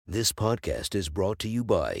This podcast is brought to you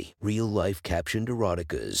by Real Life Captioned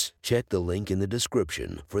Eroticas. Check the link in the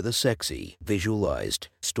description for the sexy, visualized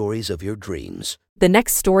stories of your dreams. The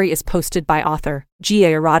next story is posted by author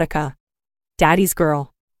Gia Erotica. Daddy's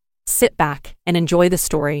Girl. Sit back and enjoy the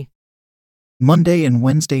story. Monday and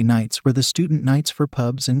Wednesday nights were the student nights for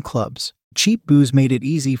pubs and clubs. Cheap booze made it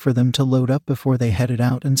easy for them to load up before they headed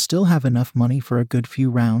out and still have enough money for a good few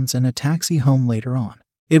rounds and a taxi home later on.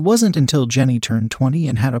 It wasn't until Jenny turned 20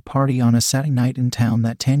 and had a party on a Saturday night in town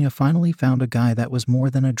that Tanya finally found a guy that was more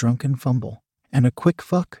than a drunken fumble and a quick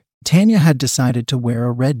fuck. Tanya had decided to wear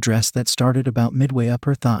a red dress that started about midway up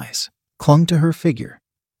her thighs, clung to her figure,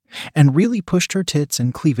 and really pushed her tits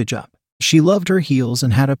and cleavage up. She loved her heels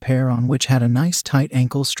and had a pair on which had a nice tight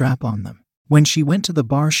ankle strap on them. When she went to the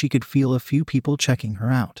bar, she could feel a few people checking her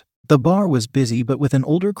out. The bar was busy but with an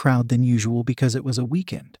older crowd than usual because it was a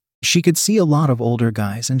weekend. She could see a lot of older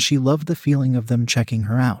guys and she loved the feeling of them checking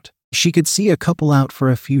her out. She could see a couple out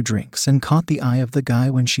for a few drinks and caught the eye of the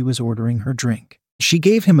guy when she was ordering her drink. She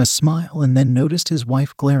gave him a smile and then noticed his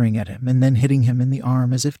wife glaring at him and then hitting him in the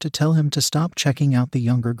arm as if to tell him to stop checking out the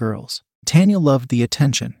younger girls. Tanya loved the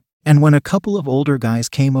attention, and when a couple of older guys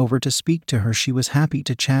came over to speak to her, she was happy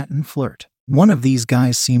to chat and flirt. One of these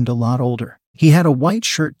guys seemed a lot older. He had a white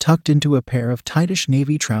shirt tucked into a pair of tightish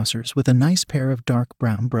navy trousers with a nice pair of dark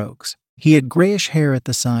brown brogues. He had grayish hair at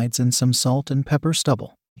the sides and some salt and pepper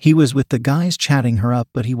stubble. He was with the guys chatting her up,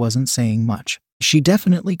 but he wasn't saying much. She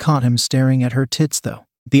definitely caught him staring at her tits though.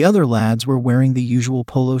 The other lads were wearing the usual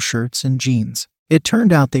polo shirts and jeans. It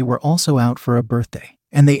turned out they were also out for a birthday,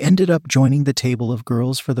 and they ended up joining the table of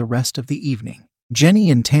girls for the rest of the evening.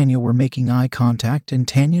 Jenny and Tanya were making eye contact, and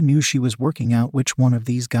Tanya knew she was working out which one of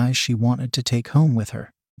these guys she wanted to take home with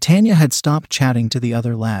her. Tanya had stopped chatting to the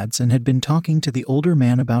other lads and had been talking to the older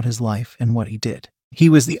man about his life and what he did. He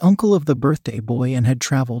was the uncle of the birthday boy and had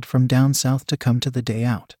traveled from down south to come to the day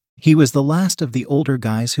out. He was the last of the older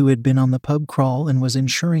guys who had been on the pub crawl and was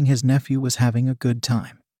ensuring his nephew was having a good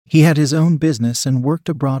time. He had his own business and worked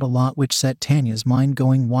abroad a lot, which set Tanya's mind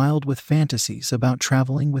going wild with fantasies about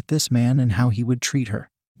traveling with this man and how he would treat her.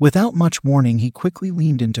 Without much warning, he quickly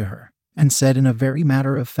leaned into her and said in a very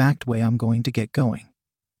matter-of-fact way, "I'm going to get going.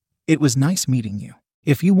 It was nice meeting you.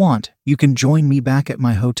 If you want, you can join me back at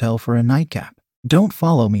my hotel for a nightcap. Don't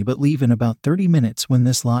follow me, but leave in about 30 minutes when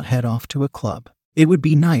this lot head off to a club. It would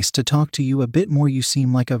be nice to talk to you a bit more. You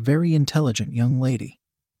seem like a very intelligent young lady."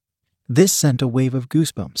 This sent a wave of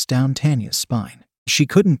goosebumps down Tanya's spine. She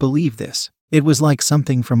couldn't believe this. It was like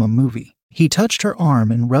something from a movie. He touched her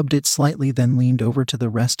arm and rubbed it slightly, then leaned over to the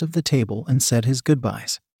rest of the table and said his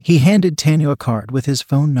goodbyes. He handed Tanya a card with his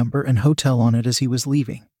phone number and hotel on it as he was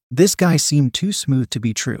leaving. This guy seemed too smooth to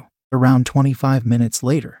be true. Around 25 minutes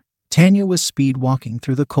later, Tanya was speed walking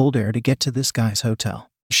through the cold air to get to this guy's hotel.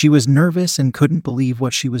 She was nervous and couldn't believe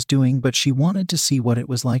what she was doing, but she wanted to see what it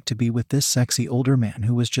was like to be with this sexy older man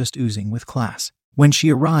who was just oozing with class. When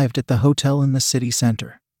she arrived at the hotel in the city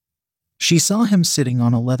center, she saw him sitting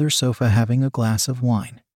on a leather sofa having a glass of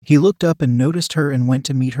wine. He looked up and noticed her and went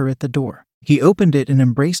to meet her at the door. He opened it and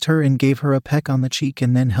embraced her and gave her a peck on the cheek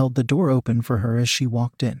and then held the door open for her as she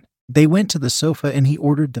walked in. They went to the sofa and he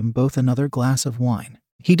ordered them both another glass of wine.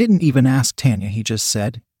 He didn't even ask Tanya, he just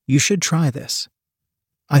said, "You should try this.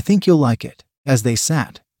 I think you'll like it." As they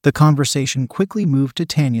sat, the conversation quickly moved to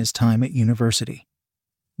Tanya's time at university,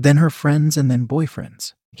 then her friends, and then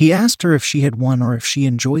boyfriends. He asked her if she had one or if she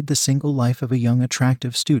enjoyed the single life of a young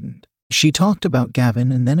attractive student. She talked about Gavin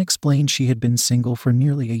and then explained she had been single for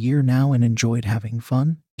nearly a year now and enjoyed having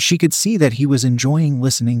fun. She could see that he was enjoying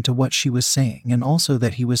listening to what she was saying, and also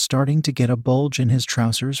that he was starting to get a bulge in his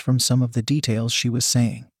trousers from some of the details she was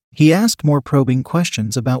saying. He asked more probing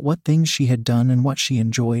questions about what things she had done and what she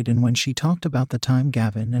enjoyed, and when she talked about the time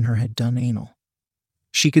Gavin and her had done anal,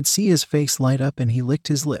 she could see his face light up and he licked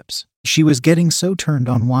his lips. She was getting so turned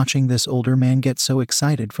on watching this older man get so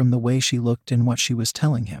excited from the way she looked and what she was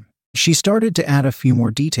telling him. She started to add a few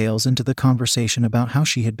more details into the conversation about how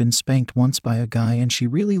she had been spanked once by a guy and she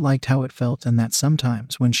really liked how it felt, and that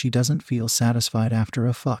sometimes when she doesn't feel satisfied after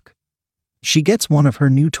a fuck, she gets one of her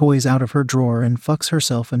new toys out of her drawer and fucks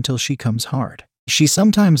herself until she comes hard. She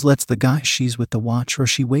sometimes lets the guy she's with watch, or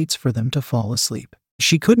she waits for them to fall asleep.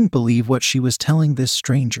 She couldn't believe what she was telling this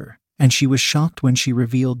stranger, and she was shocked when she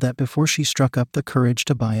revealed that before she struck up the courage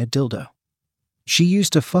to buy a dildo, she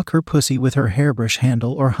used to fuck her pussy with her hairbrush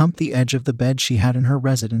handle or hump the edge of the bed she had in her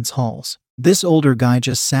residence halls. This older guy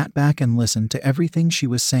just sat back and listened to everything she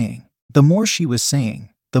was saying. The more she was saying,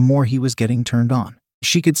 the more he was getting turned on.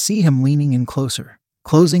 She could see him leaning in closer,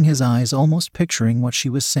 closing his eyes, almost picturing what she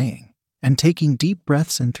was saying, and taking deep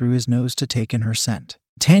breaths in through his nose to take in her scent.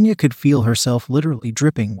 Tanya could feel herself literally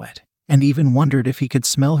dripping wet, and even wondered if he could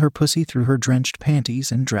smell her pussy through her drenched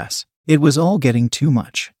panties and dress. It was all getting too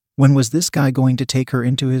much. When was this guy going to take her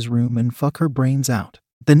into his room and fuck her brains out?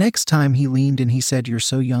 The next time he leaned in, he said, "You're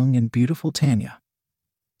so young and beautiful, Tanya.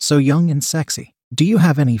 So young and sexy. Do you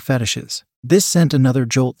have any fetishes?" This sent another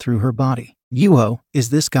jolt through her body. Yuho, is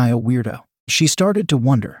this guy a weirdo? She started to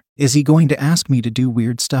wonder, is he going to ask me to do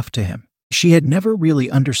weird stuff to him? She had never really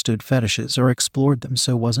understood fetishes or explored them,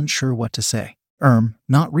 so wasn't sure what to say.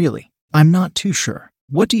 Not really. I'm not too sure.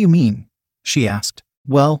 What do you mean? She asked.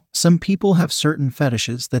 Well, some people have certain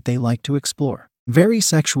fetishes that they like to explore. Very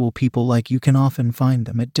sexual people like you can often find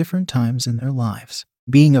them at different times in their lives.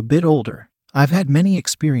 Being a bit older, I've had many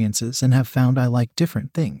experiences and have found I like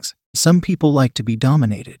different things. Some people like to be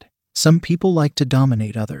dominated. Some people like to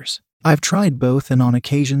dominate others. I've tried both and on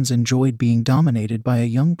occasions enjoyed being dominated by a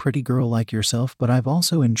young pretty girl like yourself, but I've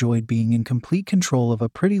also enjoyed being in complete control of a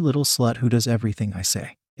pretty little slut who does everything I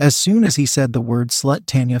say. As soon as he said the word slut,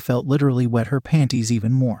 Tanya felt literally wet her panties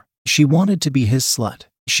even more. She wanted to be his slut.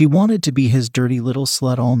 She wanted to be his dirty little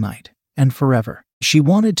slut all night and forever. She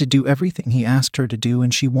wanted to do everything he asked her to do,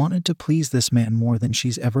 and she wanted to please this man more than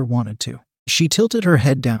she's ever wanted to. She tilted her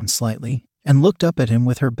head down slightly and looked up at him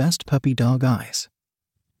with her best puppy dog eyes,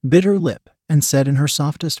 bit her lip, and said in her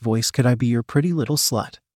softest voice, "Could I be your pretty little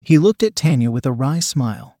slut?" He looked at Tanya with a wry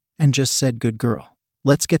smile and just said, "Good girl.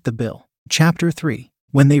 Let's get the bill." Chapter 3.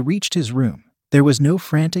 When they reached his room, there was no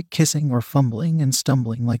frantic kissing or fumbling and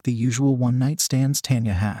stumbling like the usual one-night stands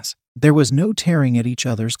Tanya has. There was no tearing at each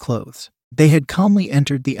other's clothes. They had calmly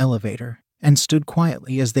entered the elevator and stood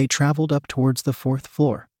quietly as they traveled up towards the 4th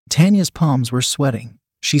floor. Tanya's palms were sweating.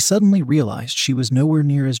 She suddenly realized she was nowhere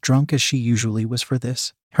near as drunk as she usually was for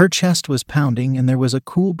this. Her chest was pounding and there was a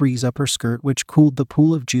cool breeze up her skirt which cooled the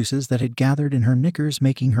pool of juices that had gathered in her knickers,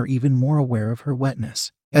 making her even more aware of her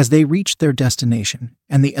wetness. As they reached their destination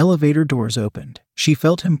and the elevator doors opened, she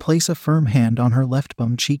felt him place a firm hand on her left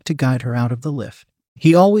bum cheek to guide her out of the lift.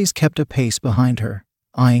 He always kept a pace behind her,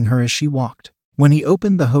 eyeing her as she walked. When he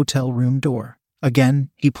opened the hotel room door, again,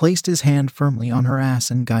 he placed his hand firmly on her ass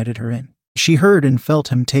and guided her in. She heard and felt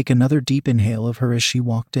him take another deep inhale of her as she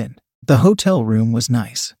walked in. The hotel room was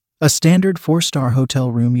nice. A standard 4-star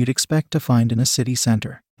hotel room you'd expect to find in a city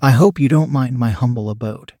center. "I hope you don't mind my humble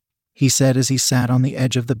abode," he said as he sat on the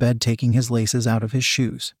edge of the bed taking his laces out of his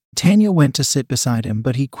shoes. Tanya went to sit beside him,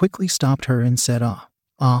 but he quickly stopped her and said,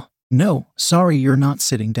 No, sorry, you're not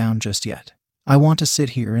sitting down just yet. I want to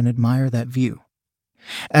sit here and admire that view."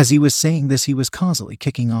 As he was saying this, he was causally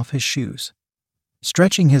kicking off his shoes,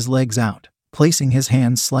 stretching his legs out, placing his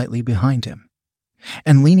hands slightly behind him,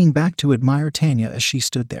 and leaning back to admire Tanya as she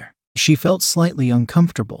stood there. She felt slightly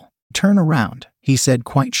uncomfortable. "Turn around," he said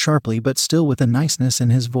quite sharply but still with a niceness in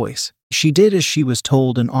his voice. She did as she was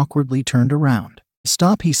told and awkwardly turned around.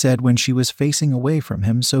 "Stop," he said when she was facing away from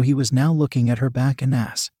him, so he was now looking at her back and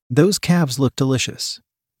ass. "Those calves look delicious,"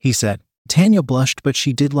 he said. Tanya blushed, but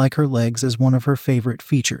she did like her legs as one of her favorite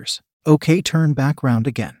features. "Okay, turn back round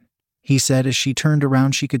again," he said. As she turned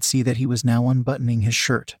around, she could see that he was now unbuttoning his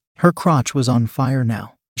shirt. Her crotch was on fire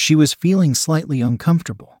now. She was feeling slightly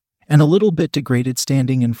uncomfortable and a little bit degraded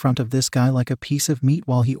standing in front of this guy like a piece of meat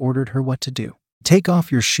while he ordered her what to do. "Take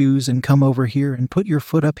off your shoes and come over here and put your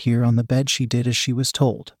foot up here on the bed." She did as she was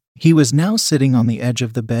told. He was now sitting on the edge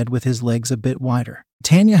of the bed with his legs a bit wider.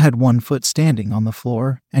 Tanya had one foot standing on the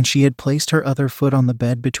floor, and she had placed her other foot on the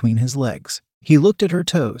bed between his legs. He looked at her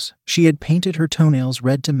toes. She had painted her toenails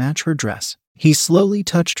red to match her dress. He slowly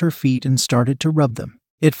touched her feet and started to rub them.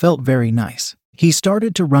 It felt very nice. He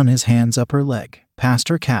started to run his hands up her leg, past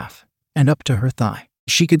her calf, and up to her thigh.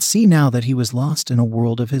 She could see now that he was lost in a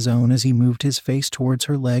world of his own as he moved his face towards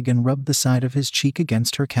her leg and rubbed the side of his cheek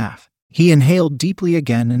against her calf. He inhaled deeply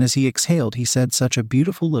again, and as he exhaled, he said, "Such a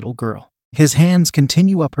beautiful little girl." His hands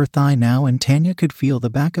continue up her thigh now, and Tanya could feel the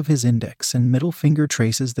back of his index and middle finger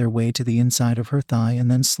traces their way to the inside of her thigh, and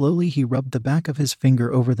then slowly he rubbed the back of his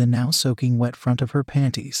finger over the now soaking wet front of her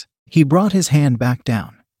panties. He brought his hand back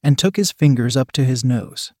down and took his fingers up to his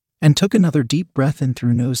nose and took another deep breath in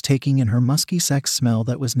through nose, taking in her musky sex smell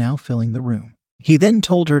that was now filling the room. He then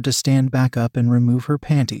told her to stand back up and remove her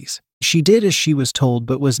panties. She did as she was told,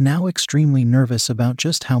 but was now extremely nervous about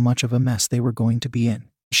just how much of a mess they were going to be in.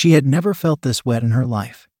 She had never felt this wet in her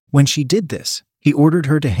life. When she did this, he ordered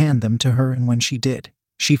her to hand them to her, and when she did,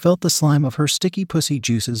 she felt the slime of her sticky pussy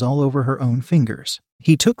juices all over her own fingers.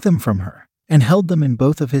 He took them from her and held them in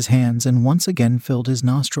both of his hands and once again filled his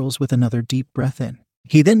nostrils with another deep breath in.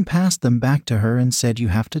 He then passed them back to her and said, "You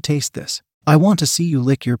have to taste this. I want to see you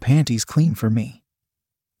lick your panties clean for me."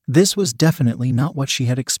 This was definitely not what she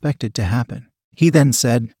had expected to happen. He then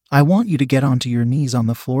said, I want you to get onto your knees on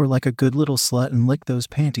the floor like a good little slut and lick those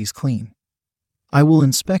panties clean. I will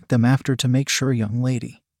inspect them after to make sure, young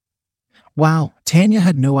lady. Wow, Tanya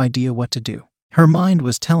had no idea what to do. Her mind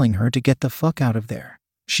was telling her to get the fuck out of there.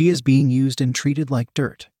 She is being used and treated like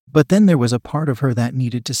dirt. But then there was a part of her that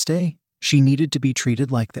needed to stay. She needed to be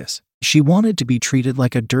treated like this. She wanted to be treated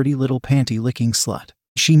like a dirty little panty-licking slut.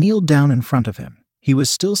 She kneeled down in front of him. He was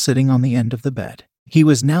still sitting on the end of the bed. He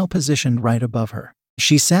was now positioned right above her.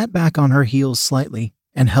 She sat back on her heels slightly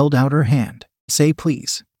and held out her hand. Say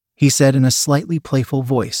please, he said in a slightly playful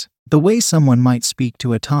voice, the way someone might speak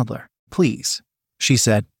to a toddler. Please, she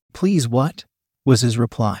said. Please what? Was his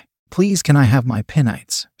reply. Please, can I have my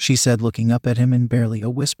pinites? She said, looking up at him in barely a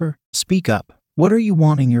whisper. Speak up. What are you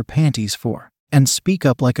wanting your panties for? And speak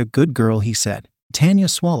up like a good girl, he said. Tanya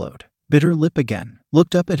swallowed, bit her lip again,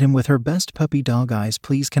 looked up at him with her best puppy dog eyes.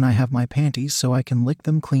 Please, can I have my panties so I can lick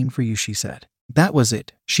them clean for you, she said. That was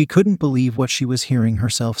it. She couldn't believe what she was hearing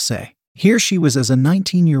herself say. Here she was as a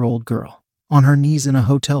 19-year-old girl, on her knees in a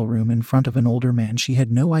hotel room in front of an older man. She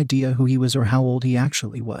had no idea who he was or how old he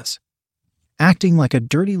actually was. Acting like a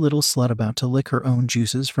dirty little slut about to lick her own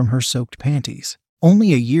juices from her soaked panties.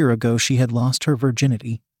 Only a year ago she had lost her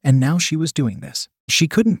virginity, and now she was doing this. She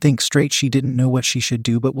couldn't think straight. She didn't know what she should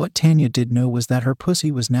do, but what Tanya did know was that her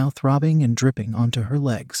pussy was now throbbing and dripping onto her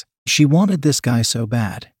legs. She wanted this guy so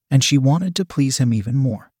bad, and she wanted to please him even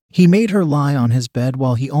more. He made her lie on his bed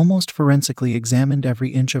while he almost forensically examined every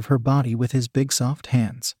inch of her body with his big soft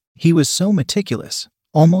hands. He was so meticulous,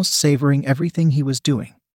 almost savoring everything he was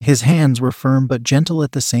doing. His hands were firm but gentle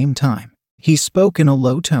at the same time. He spoke in a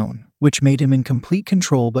low tone, which made him in complete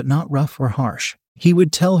control but not rough or harsh. He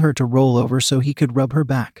would tell her to roll over so he could rub her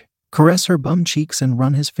back, caress her bum cheeks and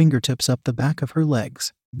run his fingertips up the back of her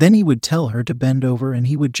legs. Then he would tell her to bend over and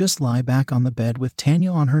he would just lie back on the bed with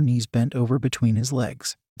Tanya on her knees bent over between his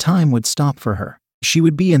legs. Time would stop for her. She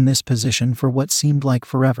would be in this position for what seemed like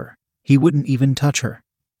forever. He wouldn't even touch her.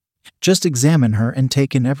 Just examine her and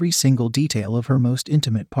take in every single detail of her most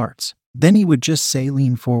intimate parts. Then he would just say,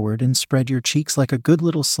 lean forward and spread your cheeks like a good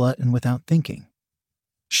little slut, and without thinking,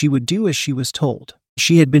 she would do as she was told.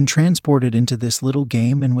 She had been transported into this little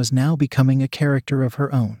game and was now becoming a character of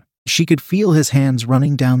her own. She could feel his hands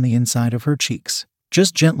running down the inside of her cheeks,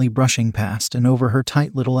 just gently brushing past and over her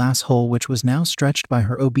tight little asshole, which was now stretched by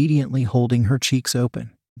her obediently holding her cheeks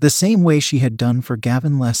open, the same way she had done for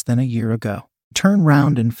Gavin less than a year ago. Turn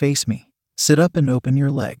round and face me. Sit up and open your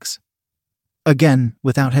legs. Again,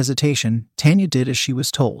 without hesitation, Tanya did as she was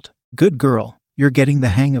told. Good girl, you're getting the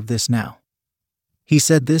hang of this now. He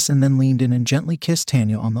said this and then leaned in and gently kissed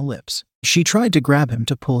Tanya on the lips. She tried to grab him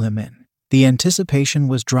to pull him in. The anticipation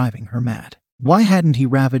was driving her mad. Why hadn't he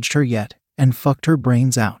ravaged her yet and fucked her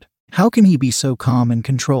brains out? How can he be so calm and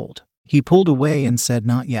controlled? He pulled away and said,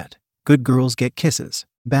 not yet. Good girls get kisses.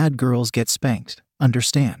 Bad girls get spanked.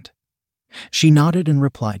 Understand? She nodded and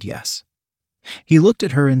replied yes. He looked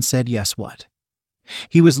at her and said, yes, what?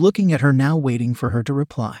 He was looking at her now, waiting for her to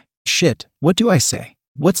reply. Shit, what do I say?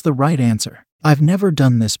 What's the right answer? I've never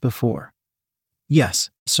done this before. Yes,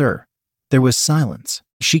 sir. There was silence.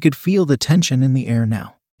 She could feel the tension in the air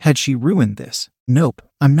now. Had she ruined this? Nope,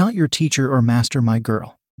 I'm not your teacher or master, my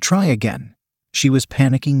girl. Try again. She was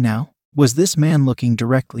panicking now. Was this man looking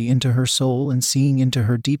directly into her soul and seeing into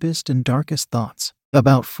her deepest and darkest thoughts?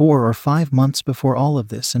 About 4 or 5 months before all of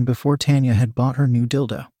this and before Tanya had bought her new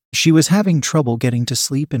dildo, she was having trouble getting to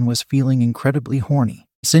sleep and was feeling incredibly horny.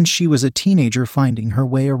 Since she was a teenager, finding her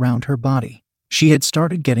way around her body, she had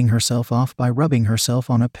started getting herself off by rubbing herself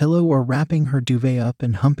on a pillow or wrapping her duvet up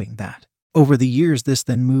and humping that. Over the years, this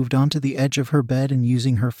then moved onto the edge of her bed and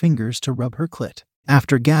using her fingers to rub her clit.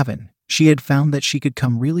 After Gavin, she had found that she could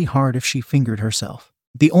come really hard if she fingered herself.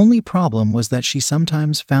 The only problem was that she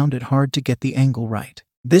sometimes found it hard to get the angle right.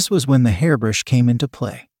 This was when the hairbrush came into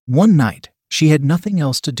play. One night, she had nothing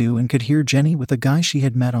else to do and could hear Jenny with a guy she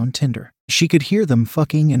had met on Tinder. She could hear them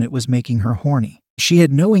fucking and it was making her horny. She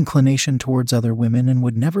had no inclination towards other women and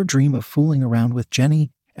would never dream of fooling around with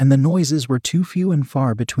Jenny, and the noises were too few and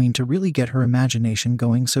far between to really get her imagination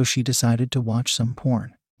going, so she decided to watch some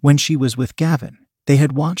porn. When she was with Gavin, they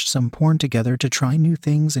had watched some porn together to try new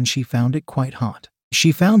things and she found it quite hot.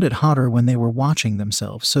 She found it hotter when they were watching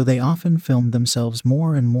themselves, so they often filmed themselves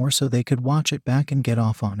more and more so they could watch it back and get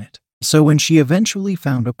off on it. So when she eventually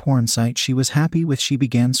found a porn site she was happy with, she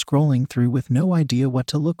began scrolling through with no idea what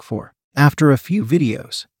to look for. After a few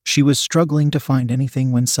videos, she was struggling to find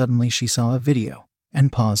anything when suddenly she saw a video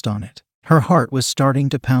and paused on it. Her heart was starting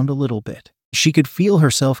to pound a little bit. She could feel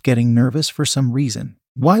herself getting nervous for some reason.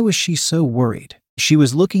 Why was she so worried? She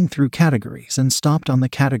was looking through categories and stopped on the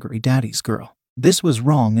category Daddy's Girl. This was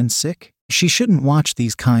wrong and sick. She shouldn't watch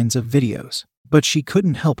these kinds of videos, but she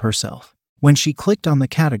couldn't help herself. When she clicked on the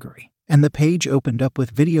category, and the page opened up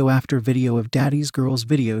with video after video of Daddy's Girls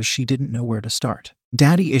videos, she didn't know where to start.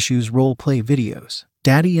 Daddy issues role-play videos,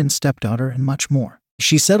 daddy and stepdaughter, and much more.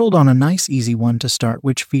 She settled on a nice easy one to start,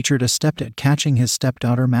 which featured a stepdad catching his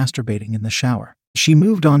stepdaughter masturbating in the shower. She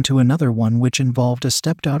moved on to another one which involved a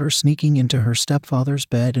stepdaughter sneaking into her stepfather's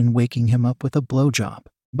bed and waking him up with a blowjob.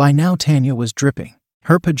 By now Tanya was dripping.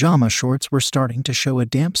 Her pajama shorts were starting to show a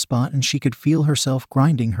damp spot and she could feel herself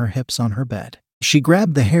grinding her hips on her bed. She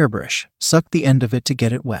grabbed the hairbrush, sucked the end of it to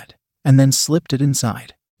get it wet, and then slipped it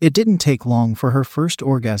inside. It didn't take long for her first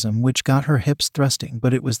orgasm, which got her hips thrusting,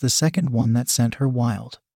 but it was the second one that sent her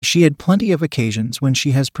wild. She had plenty of occasions when she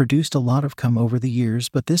has produced a lot of cum over the years,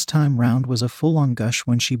 but this time round was a full-on gush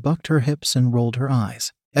when she bucked her hips and rolled her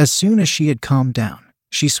eyes. As soon as she had calmed down,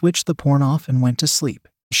 she switched the porn off and went to sleep.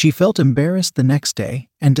 She felt embarrassed the next day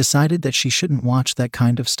and decided that she shouldn't watch that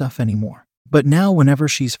kind of stuff anymore. But now whenever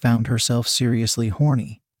she's found herself seriously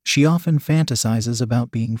horny, she often fantasizes about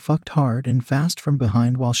being fucked hard and fast from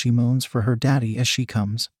behind while she moans for her daddy as she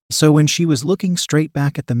comes. So when she was looking straight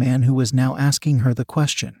back at the man who was now asking her the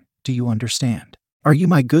question, "Do you understand? Are you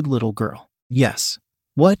my good little girl?" "Yes."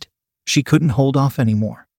 "What?" She couldn't hold off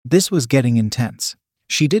anymore. This was getting intense.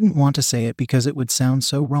 She didn't want to say it because it would sound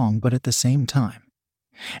so wrong, but at the same time,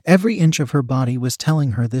 every inch of her body was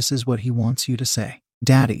telling her this is what he wants you to say.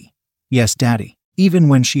 "Daddy." "Yes, Daddy." Even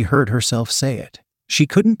when she heard herself say it, she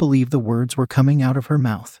couldn't believe the words were coming out of her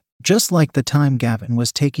mouth. Just like the time Gavin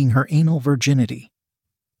was taking her anal virginity,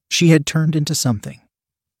 she had turned into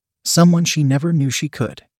someone she never knew she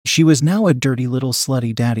could. She was now a dirty little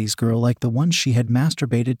slutty daddy's girl like the one she had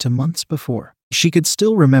masturbated to months before. She could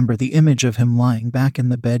still remember the image of him lying back in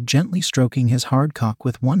the bed, gently stroking his hard cock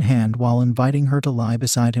with one hand while inviting her to lie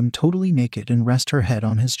beside him totally naked and rest her head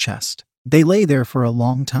on his chest. They lay there for a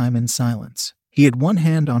long time in silence. He had one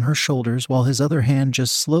hand on her shoulders while his other hand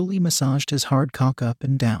just slowly massaged his hard cock up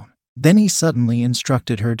and down. Then he suddenly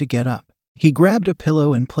instructed her to get up. He grabbed a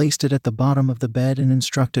pillow and placed it at the bottom of the bed and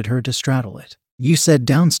instructed her to straddle it. "You said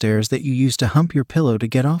downstairs that you used to hump your pillow to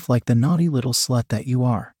get off like the naughty little slut that you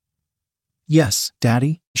are." "Yes,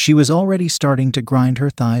 Daddy." She was already starting to grind her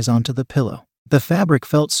thighs onto the pillow. The fabric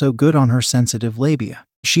felt so good on her sensitive labia.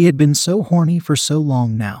 She had been so horny for so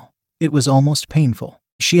long now. It was almost painful.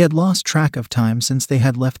 She had lost track of time since they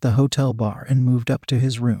had left the hotel bar and moved up to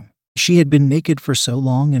his room. She had been naked for so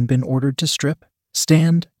long and been ordered to strip,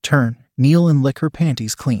 stand, turn, kneel and lick her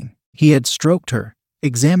panties clean. He had stroked her,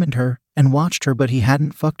 examined her, and watched her, but he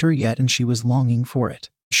hadn't fucked her yet and she was longing for it.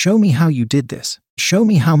 "Show me how you did this. Show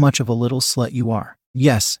me how much of a little slut you are."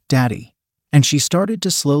 "Yes, Daddy." And she started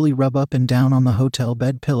to slowly rub up and down on the hotel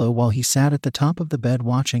bed pillow while he sat at the top of the bed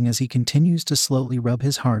watching as he continues to slowly rub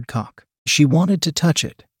his hard cock. She wanted to touch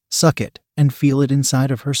it, suck it, and feel it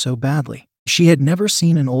inside of her so badly. She had never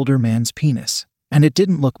seen an older man's penis, and it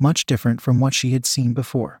didn't look much different from what she had seen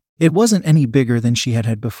before. It wasn't any bigger than she had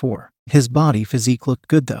had before. His body physique looked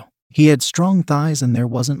good though. He had strong thighs and there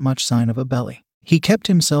wasn't much sign of a belly. He kept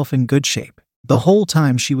himself in good shape. The whole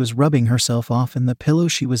time she was rubbing herself off in the pillow,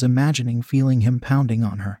 she was imagining feeling him pounding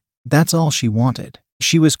on her. That's all she wanted.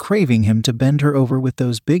 She was craving him to bend her over with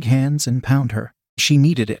those big hands and pound her. She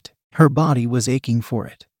needed it. Her body was aching for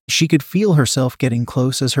it. She could feel herself getting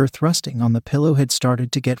close as her thrusting on the pillow had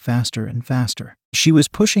started to get faster and faster. She was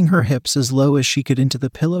pushing her hips as low as she could into the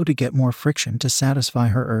pillow to get more friction to satisfy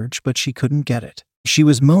her urge, but she couldn't get it. She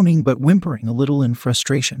was moaning but whimpering a little in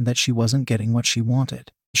frustration that she wasn't getting what she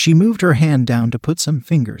wanted. She moved her hand down to put some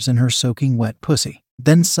fingers in her soaking wet pussy.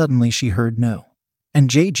 Then suddenly she heard no. And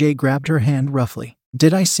JJ grabbed her hand roughly.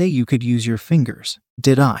 "Did I say you could use your fingers?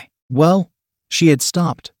 Did I?" "Well..." She had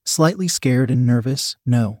stopped, slightly scared and nervous.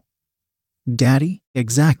 "No." "Daddy?"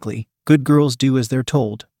 "Exactly. Good girls do as they're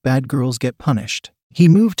told. Bad girls get punished." He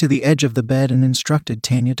moved to the edge of the bed and instructed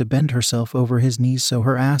Tanya to bend herself over his knees so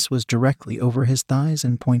her ass was directly over his thighs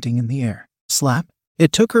and pointing in the air. Slap.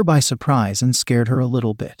 It took her by surprise and scared her a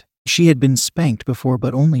little bit. She had been spanked before,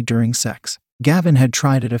 but only during sex. Gavin had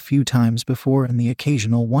tried it a few times before, and the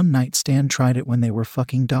occasional one-night stand tried it when they were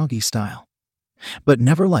fucking doggy style. But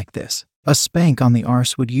never like this. A spank on the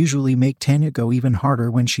arse would usually make Tanya go even harder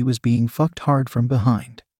when she was being fucked hard from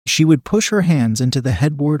behind. She would push her hands into the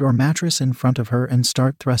headboard or mattress in front of her and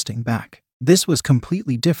start thrusting back. This was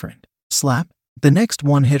completely different. Slap. The next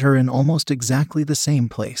one hit her in almost exactly the same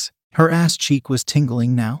place. Her ass cheek was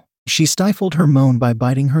tingling now. She stifled her moan by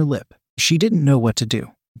biting her lip. She didn't know what to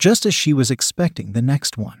do. Just as she was expecting the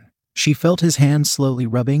next one, she felt his hand slowly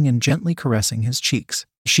rubbing and gently caressing his cheeks.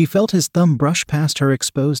 She felt his thumb brush past her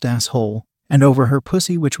exposed asshole, and over her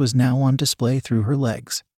pussy, which was now on display through her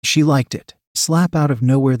legs. She liked it. Slap. Out of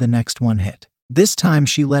nowhere, the next one hit. This time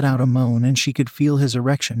she let out a moan and she could feel his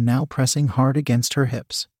erection now pressing hard against her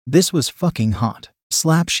hips. This was fucking hot.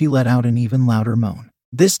 Slap. She let out an even louder moan.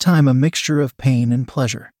 This time a mixture of pain and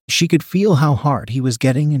pleasure. She could feel how hard he was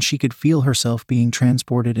getting and she could feel herself being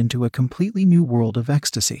transported into a completely new world of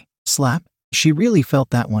ecstasy. Slap. She really felt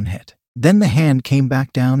that one hit. Then the hand came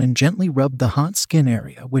back down and gently rubbed the hot skin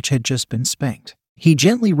area which had just been spanked. He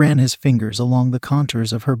gently ran his fingers along the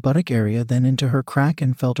contours of her buttock area, then into her crack,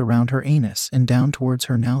 and felt around her anus and down towards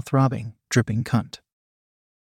her now throbbing, dripping cunt.